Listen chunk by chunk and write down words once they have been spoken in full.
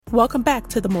Welcome back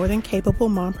to the More Than Capable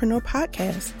Mompreneur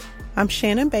podcast. I'm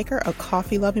Shannon Baker, a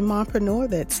coffee-loving mompreneur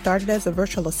that started as a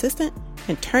virtual assistant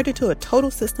and turned into a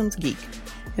total systems geek.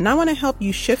 And I want to help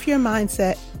you shift your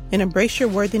mindset and embrace your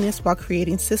worthiness while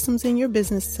creating systems in your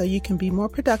business so you can be more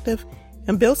productive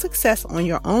and build success on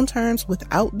your own terms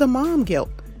without the mom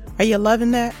guilt. Are you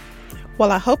loving that?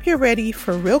 Well, I hope you're ready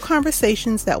for real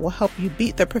conversations that will help you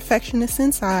beat the perfectionist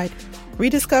inside,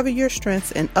 rediscover your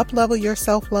strengths, and up-level your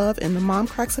self-love in the mom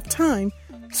cracks of time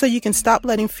so you can stop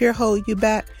letting fear hold you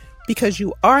back because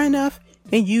you are enough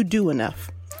and you do enough.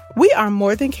 We are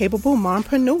more than capable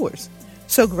mompreneurs.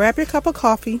 So grab your cup of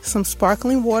coffee, some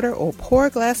sparkling water, or pour a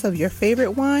glass of your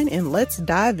favorite wine and let's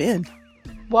dive in.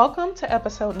 Welcome to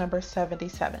episode number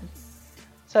 77.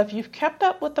 So if you've kept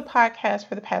up with the podcast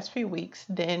for the past few weeks,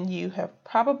 then you have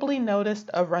probably noticed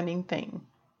a running theme: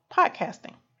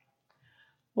 podcasting.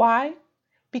 Why?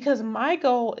 Because my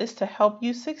goal is to help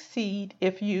you succeed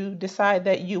if you decide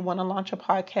that you want to launch a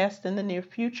podcast in the near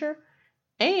future,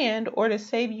 or to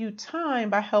save you time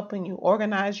by helping you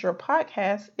organize your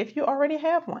podcast if you already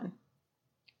have one.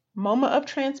 Moment of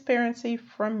transparency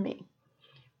from me.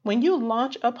 When you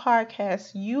launch a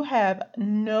podcast, you have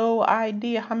no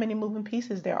idea how many moving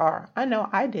pieces there are. I know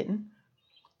I didn't.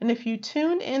 And if you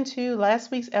tuned into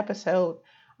last week's episode,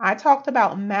 I talked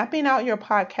about mapping out your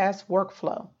podcast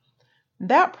workflow.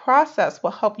 That process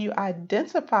will help you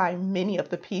identify many of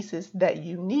the pieces that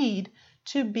you need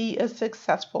to be a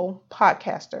successful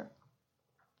podcaster.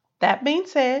 That being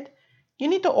said, you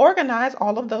need to organize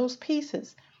all of those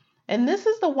pieces. And this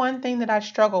is the one thing that I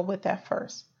struggled with at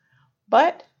first.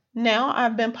 But now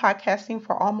I've been podcasting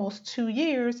for almost 2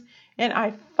 years, and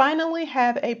I finally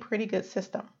have a pretty good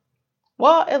system.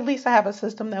 Well, at least I have a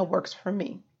system that works for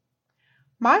me.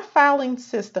 My filing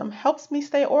system helps me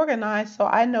stay organized so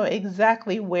I know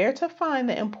exactly where to find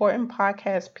the important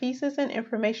podcast pieces and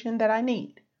information that I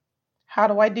need. How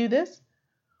do I do this?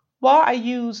 Well, I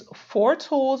use 4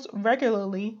 tools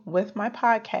regularly with my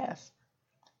podcast.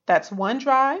 That's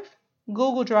OneDrive,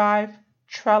 Google Drive,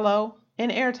 Trello,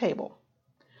 and Airtable.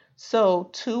 So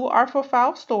 2 are for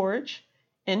file storage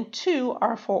and 2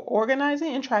 are for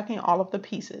organizing and tracking all of the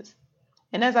pieces.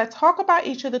 And as I talk about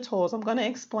each of the tools, I'm going to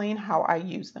explain how I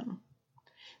use them.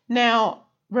 Now,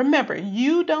 remember,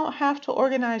 you don't have to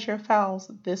organize your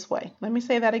files this way. Let me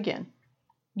say that again.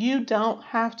 You don't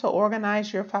have to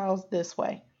organize your files this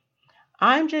way.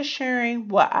 I'm just sharing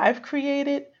what I've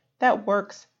created that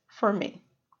works for me.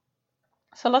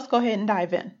 So let's go ahead and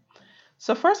dive in.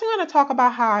 So first, I'm going to talk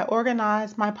about how I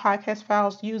organize my podcast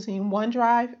files using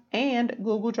OneDrive and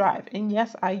Google Drive. And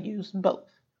yes, I use both.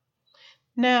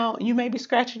 Now, you may be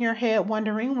scratching your head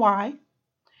wondering why.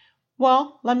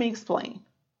 Well, let me explain.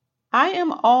 I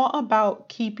am all about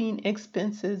keeping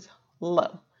expenses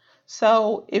low.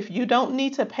 So if you don't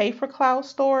need to pay for cloud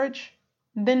storage,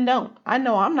 then don't. I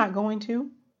know I'm not going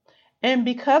to. And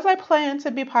because I plan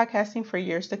to be podcasting for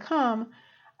years to come,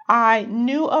 I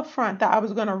knew upfront that I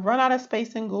was going to run out of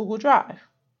space in Google Drive.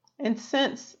 And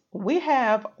since we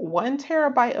have 1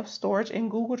 terabyte of storage in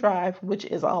Google Drive, which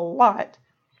is a lot,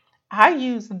 I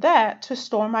use that to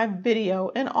store my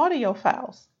video and audio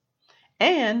files.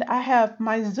 And I have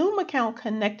my Zoom account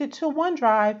connected to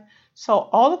OneDrive, so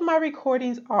all of my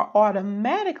recordings are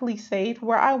automatically saved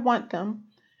where I want them.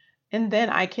 And then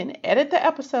I can edit the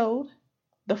episode.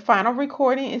 The final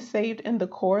recording is saved in the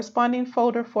corresponding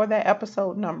folder for that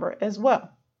episode number as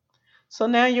well. So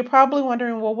now you're probably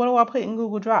wondering, well, what do I put in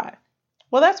Google Drive?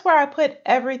 Well, that's where I put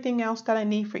everything else that I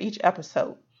need for each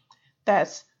episode.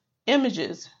 That's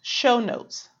images, show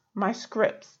notes, my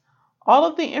scripts, all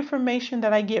of the information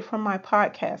that I get from my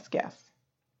podcast guests.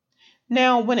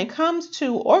 Now, when it comes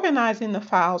to organizing the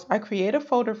files, I create a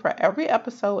folder for every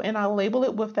episode and I label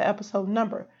it with the episode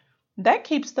number. That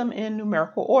keeps them in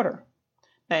numerical order.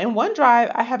 Now, in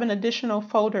OneDrive, I have an additional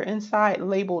folder inside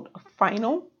labeled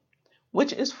Final,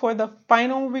 which is for the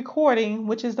final recording,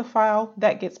 which is the file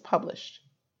that gets published.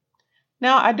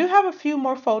 Now, I do have a few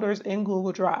more folders in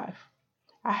Google Drive.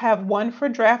 I have one for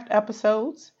draft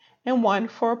episodes and one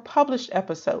for published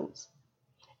episodes.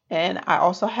 And I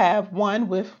also have one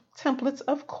with templates,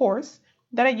 of course,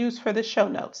 that I use for the show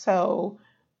notes. So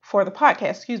for the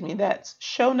podcast, that's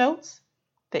show notes,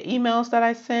 the emails that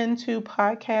I send to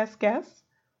podcast guests,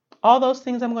 all those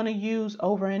things I'm going to use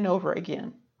over and over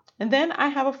again. And then I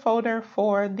have a folder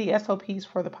for the SOPs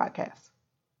for the podcast.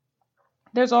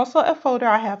 There's also a folder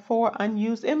I have for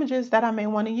unused images that I may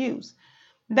want to use.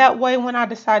 That way, when I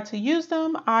decide to use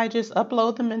them, I just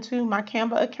upload them into my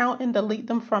Canva account and delete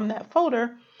them from that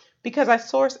folder because I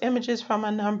source images from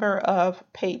a number of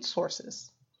paid sources.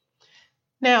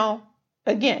 Now,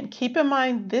 Again, keep in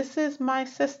mind, this is my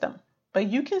system, but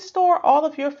you can store all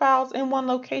of your files in one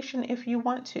location if you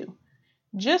want to.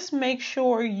 Just make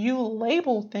sure you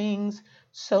label things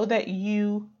so that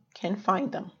you can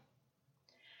find them.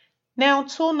 Now,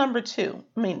 tool number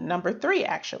three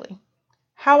actually,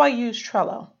 how I use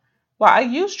Trello. Well, I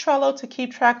use Trello to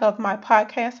keep track of my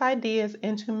podcast ideas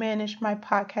and to manage my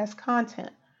podcast content.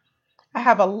 I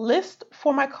have a list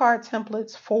for my card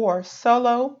templates for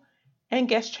solo and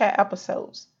guest chat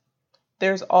episodes.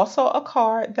 There's also a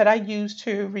card that I use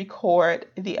to record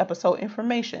the episode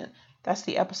information. That's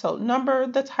the episode number,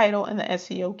 the title, and the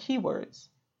SEO keywords.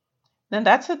 Now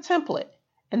that's a template.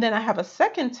 And then I have a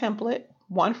second template,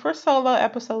 one for solo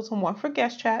episodes and one for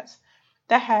guest chats,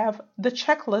 that have the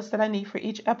checklist that I need for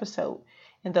each episode.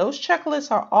 And those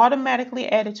checklists are automatically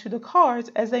added to the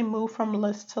cards as they move from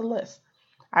list to list.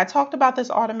 I talked about this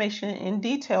automation in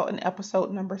detail in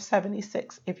episode number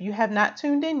 76. If you have not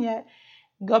tuned in yet,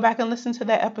 go back and listen to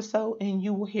that episode and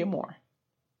you will hear more.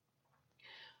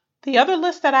 The other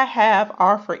lists that I have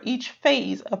are for each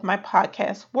phase of my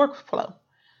podcast workflow.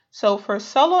 So for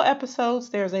solo episodes,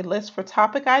 there's a list for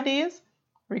topic ideas,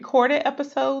 recorded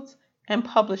episodes, and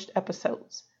published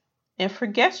episodes. And for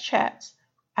guest chats,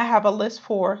 I have a list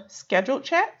for scheduled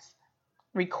chats,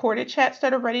 recorded chats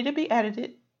that are ready to be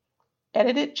edited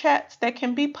chats that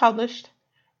can be published,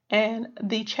 and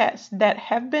the chats that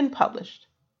have been published.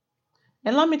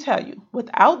 And let me tell you,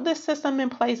 without this system in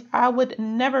place, I would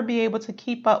never be able to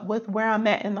keep up with where I'm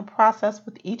at in the process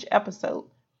with each episode,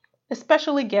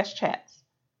 especially guest chats.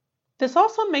 This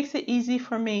also makes it easy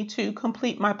for me to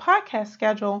complete my podcast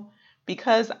schedule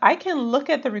because I can look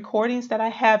at the recordings that I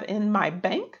have in my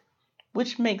bank,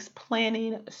 which makes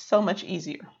planning so much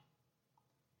easier.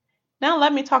 Now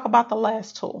let me talk about the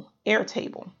last tool,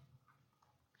 Airtable.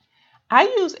 I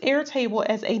use Airtable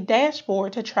as a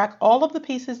dashboard to track all of the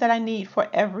pieces that I need for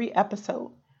every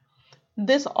episode.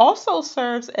 This also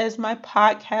serves as my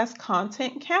podcast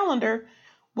content calendar,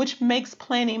 which makes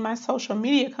planning my social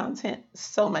media content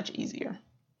so much easier.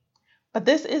 But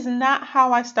this is not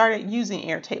how I started using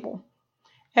Airtable.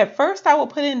 At first, I would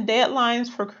put in deadlines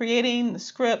for creating the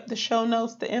script, the show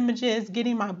notes, the images,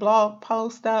 getting my blog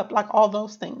post up, like all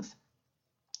those things.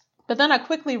 But then I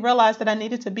quickly realized that I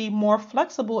needed to be more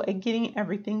flexible at getting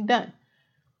everything done.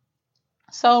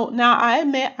 So now I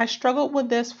admit I struggled with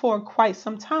this for quite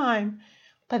some time,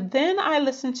 but then I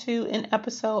listened to an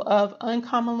episode of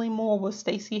Uncommonly More with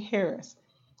Stacey Harris,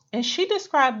 and she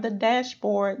described the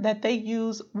dashboard that they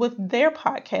use with their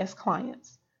podcast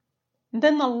clients. And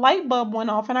then the light bulb went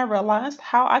off and I realized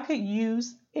how I could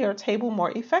use Airtable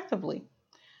more effectively.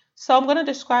 So I'm going to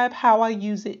describe how I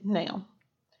use it now.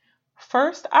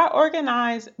 First, I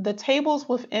organize the tables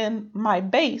within my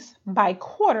base by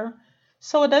quarter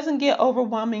so it doesn't get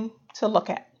overwhelming to look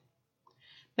at.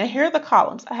 Now here are the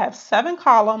columns. I have 7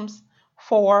 columns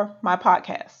for my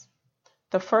podcast.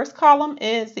 The first column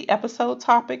is the episode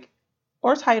topic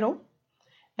or title.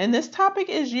 And this topic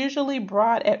is usually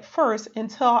broad at first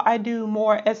until I do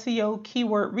more SEO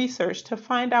keyword research to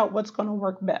find out what's going to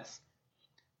work best.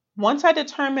 Once I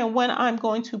determine when I'm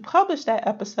going to publish that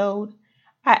episode,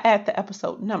 I add the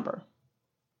episode number.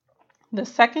 The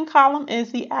second column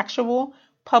is the actual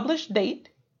published date.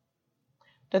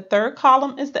 The third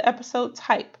column is the episode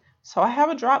type. So I have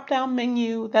a drop-down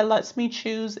menu that lets me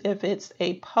choose if it's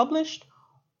a published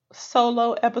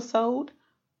solo episode,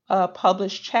 a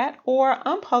published chat, or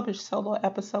unpublished solo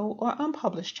episode or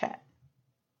unpublished chat.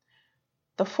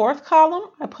 The fourth column,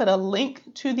 I put a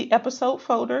link to the episode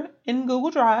folder in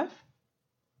Google Drive.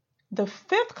 The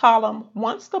fifth column,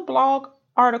 once the blog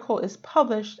article is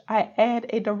published, I add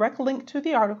a direct link to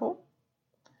the article.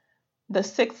 The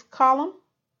sixth column,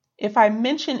 if I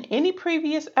mention any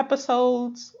previous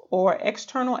episodes or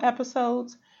external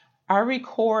episodes, I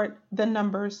record the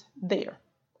numbers there.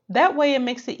 That way it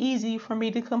makes it easy for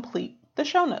me to complete the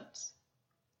show notes.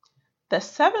 The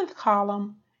seventh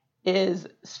column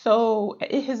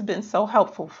it has been so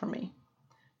helpful for me.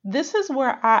 This is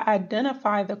where I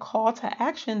identify the call to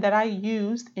action that I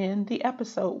used in the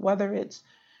episode, whether it's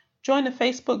join the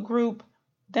Facebook group,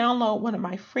 download one of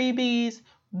my freebies,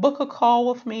 book a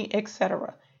call with me,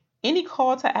 etc. Any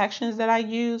call to actions that I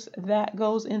use, that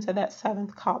goes into that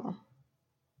seventh column.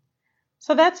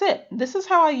 So that's it. This is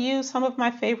how I use some of my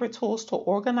favorite tools to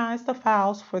organize the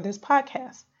files for this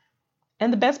podcast.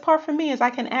 And the best part for me is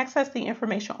I can access the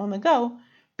information on the go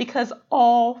because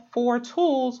all 4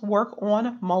 tools work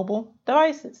on mobile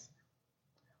devices.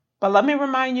 But let me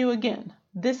remind you again,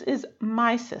 this is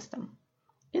my system.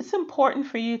 It's important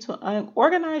for you to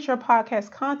organize your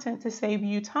podcast content to save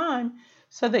you time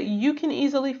so that you can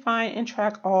easily find and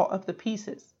track all of the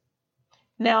pieces.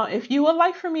 Now, if you would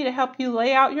like for me to help you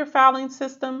lay out your filing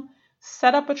system,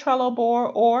 set up a Trello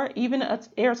board, or even an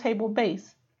Airtable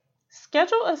base,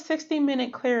 schedule a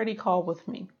 60-minute clarity call with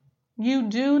me. You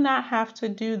do not have to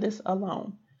do this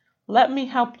alone. Let me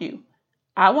help you.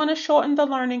 I want to shorten the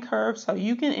learning curve so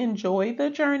you can enjoy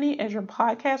the journey as your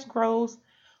podcast grows,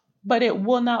 but it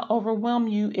will not overwhelm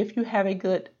you if you have a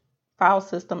good file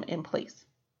system in place.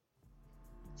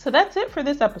 So that's it for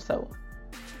this episode.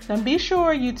 Now be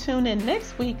sure you tune in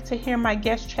next week to hear my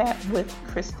guest chat with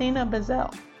Christina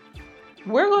Bazell.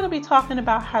 We're going to be talking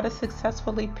about how to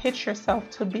successfully pitch yourself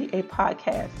to be a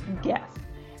podcast guest,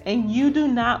 and you do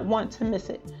not want to miss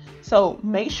it. So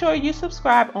make sure you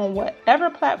subscribe on whatever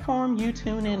platform you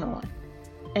tune in on.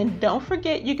 And don't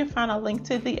forget you can find a link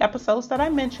to the episodes that I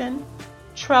mentioned,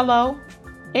 Trello,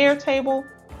 Airtable,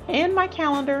 and my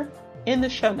calendar in the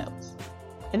show notes.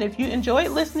 And if you enjoyed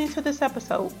listening to this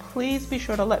episode, please be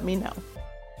sure to let me know.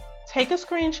 Take a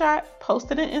screenshot, post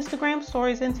it in Instagram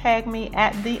stories, and tag me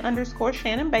at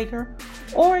 @the_Shannon Baker,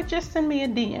 or just send me a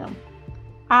DM.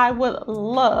 I would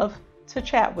love to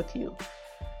chat with you.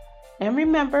 And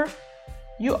remember,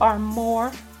 you are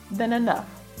more than enough.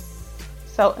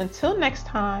 So until next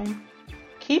time,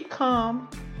 keep calm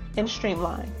and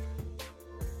streamline.